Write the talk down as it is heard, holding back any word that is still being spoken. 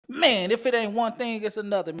Man, if it ain't one thing, it's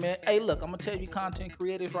another, man. Hey, look, I'm gonna tell you, content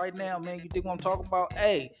creators, right now, man. You dig what I'm talking about?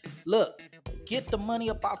 Hey, look, get the money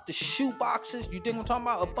up out the shoe boxes. You dig what I'm talking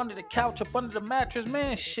about? Up under the couch, up under the mattress,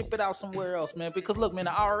 man. Ship it out somewhere else, man. Because look, man,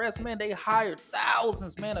 the IRS, man, they hired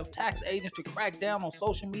thousands, man, of tax agents to crack down on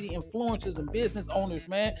social media influencers and business owners,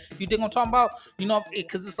 man. You dig what I'm talking about? You know,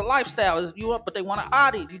 because it's a lifestyle, it's you up, but they want to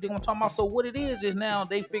audit. You dig what I'm talking about? So what it is now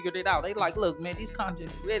they figured it out. They like, look, man, these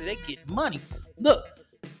content creators, they get money. Look.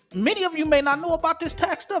 Many of you may not know about this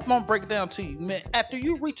tax stuff. I'm gonna break it down to you, man. After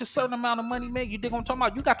you reach a certain amount of money, man, you dig what I'm talking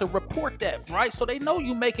about? You got to report that, right? So they know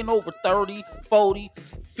you making over 30, 40,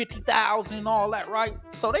 50,000 and all that, right?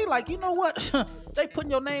 So they like, you know what? They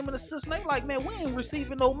putting your name in the system. They like, man, we ain't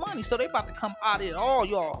receiving no money. So they about to come out of it, all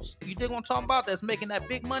y'all. You dig what I'm talking about? That's making that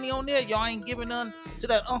big money on there. Y'all ain't giving none to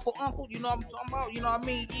that uncle, you know what I'm talking about? You know what I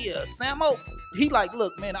mean? Yeah, Samo. He like,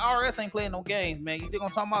 look, man, the IRS ain't playing no games, man. You dig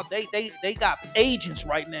what I'm talking about? They got agents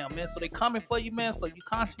right now, man. So they coming for you, man. So you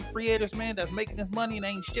content creators, man, that's making this money and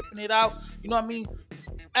ain't shipping it out. You know what I mean?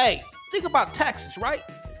 Hey, think about taxes, right?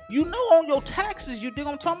 You know, on your taxes, you dig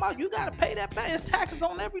what I'm talking about? You gotta pay that back. It's taxes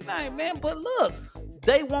on everything, man. But look,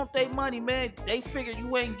 they want their money, man. They figure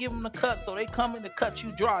you ain't giving them the cut, so they coming to cut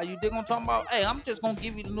you dry. You dig what I'm talking about? Hey, I'm just gonna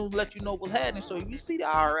give you the news, let you know what's happening. So if you see the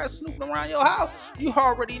IRS snooping around your house, you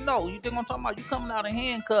already know. You dig what I'm talking about? You coming out of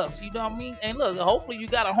handcuffs. You know what I mean? And look, hopefully you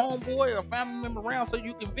got a homeboy or a family member around so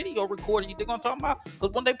you can video record it. You dig what I'm talking about? Because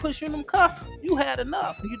when they push you in them cuffs, you had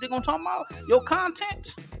enough. You dig what I'm talking about? Your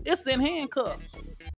content, it's in handcuffs.